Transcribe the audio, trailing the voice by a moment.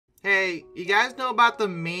Hey, you guys know about the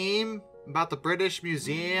meme about the British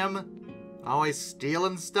Museum always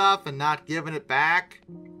stealing stuff and not giving it back?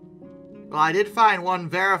 Well, I did find one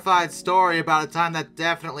verified story about a time that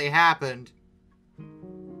definitely happened.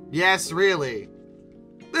 Yes, really.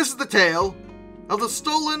 This is the tale of the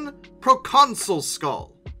stolen proconsul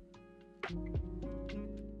skull.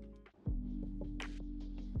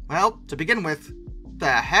 Well, to begin with,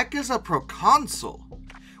 the heck is a proconsul?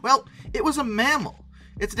 Well, it was a mammal.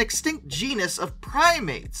 It's an extinct genus of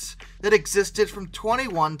primates that existed from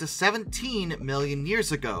 21 to 17 million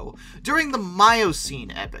years ago, during the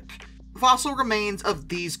Miocene epoch. Fossil remains of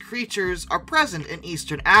these creatures are present in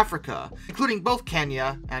eastern Africa, including both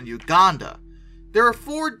Kenya and Uganda. There are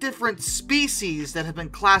 4 different species that have been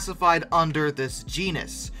classified under this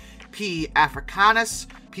genus: P. africanus,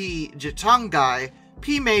 P. gitongai,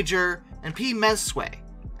 P. major, and P. meswae.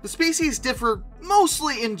 The species differ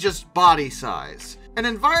mostly in just body size, and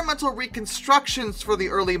environmental reconstructions for the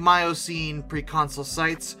early Miocene Proconsul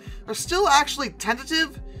sites are still actually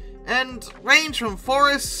tentative and range from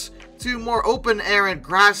forests to more open arid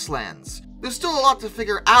grasslands. There's still a lot to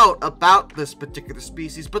figure out about this particular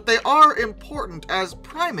species, but they are important as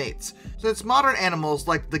primates, since modern animals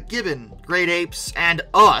like the gibbon, great apes, and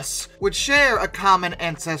us would share a common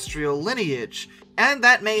ancestral lineage, and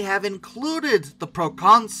that may have included the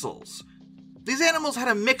proconsuls. These animals had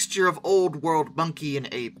a mixture of old world monkey and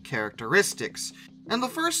ape characteristics, and the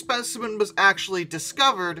first specimen was actually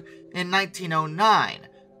discovered in 1909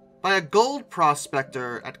 by a gold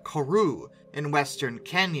prospector at Koru in western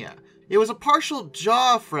Kenya. It was a partial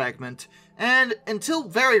jaw fragment, and until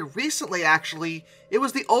very recently actually, it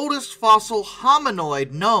was the oldest fossil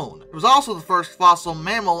hominoid known. It was also the first fossil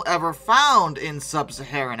mammal ever found in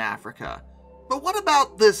sub-Saharan Africa. But what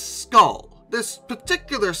about this skull? This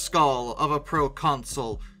particular skull of a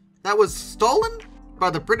proconsul that was stolen by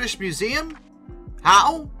the British Museum?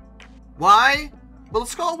 How? Why? Well, the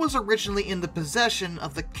skull was originally in the possession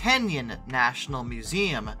of the Kenyan National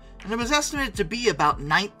Museum, and it was estimated to be about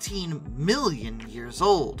 19 million years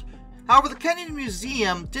old. However, the Kenyan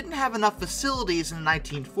Museum didn't have enough facilities in the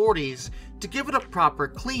 1940s to give it a proper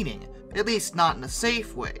cleaning, at least not in a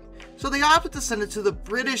safe way, so they opted to send it to the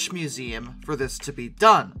British Museum for this to be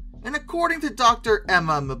done. And according to Dr.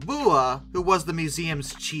 Emma Mabua, who was the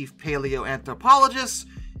museum's chief paleoanthropologist,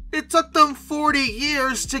 it took them 40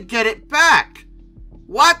 years to get it back.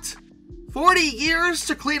 What? 40 years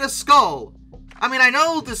to clean a skull? I mean, I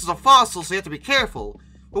know this is a fossil, so you have to be careful,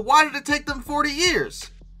 but why did it take them 40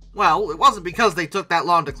 years? Well, it wasn't because they took that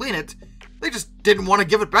long to clean it. They just didn't want to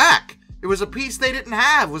give it back. It was a piece they didn't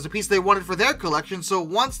have. It was a piece they wanted for their collection, so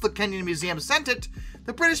once the Kenyan Museum sent it,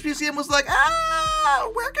 the British Museum was like,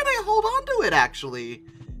 we're gonna hold on to it, actually.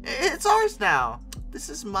 It's ours now. This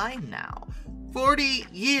is mine now. 40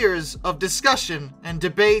 years of discussion and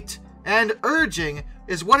debate and urging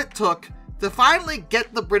is what it took to finally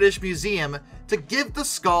get the British Museum to give the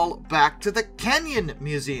skull back to the Kenyan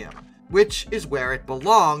Museum, which is where it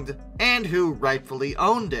belonged and who rightfully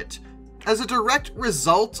owned it. As a direct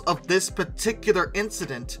result of this particular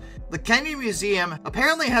incident, the Kenyan Museum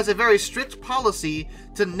apparently has a very strict policy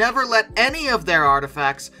to never let any of their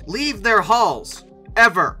artifacts leave their halls,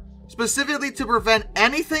 ever. Specifically to prevent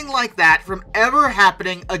anything like that from ever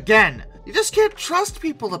happening again. You just can't trust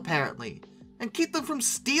people, apparently, and keep them from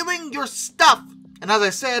stealing your stuff. And as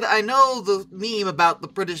I said, I know the meme about the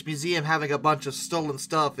British Museum having a bunch of stolen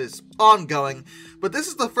stuff is ongoing, but this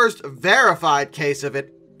is the first verified case of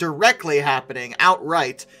it directly happening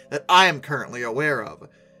outright that I am currently aware of.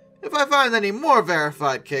 If I find any more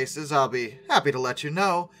verified cases, I'll be happy to let you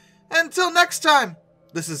know. Until next time,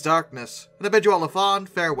 this is Darkness, and I bid you all a fond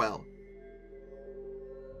farewell.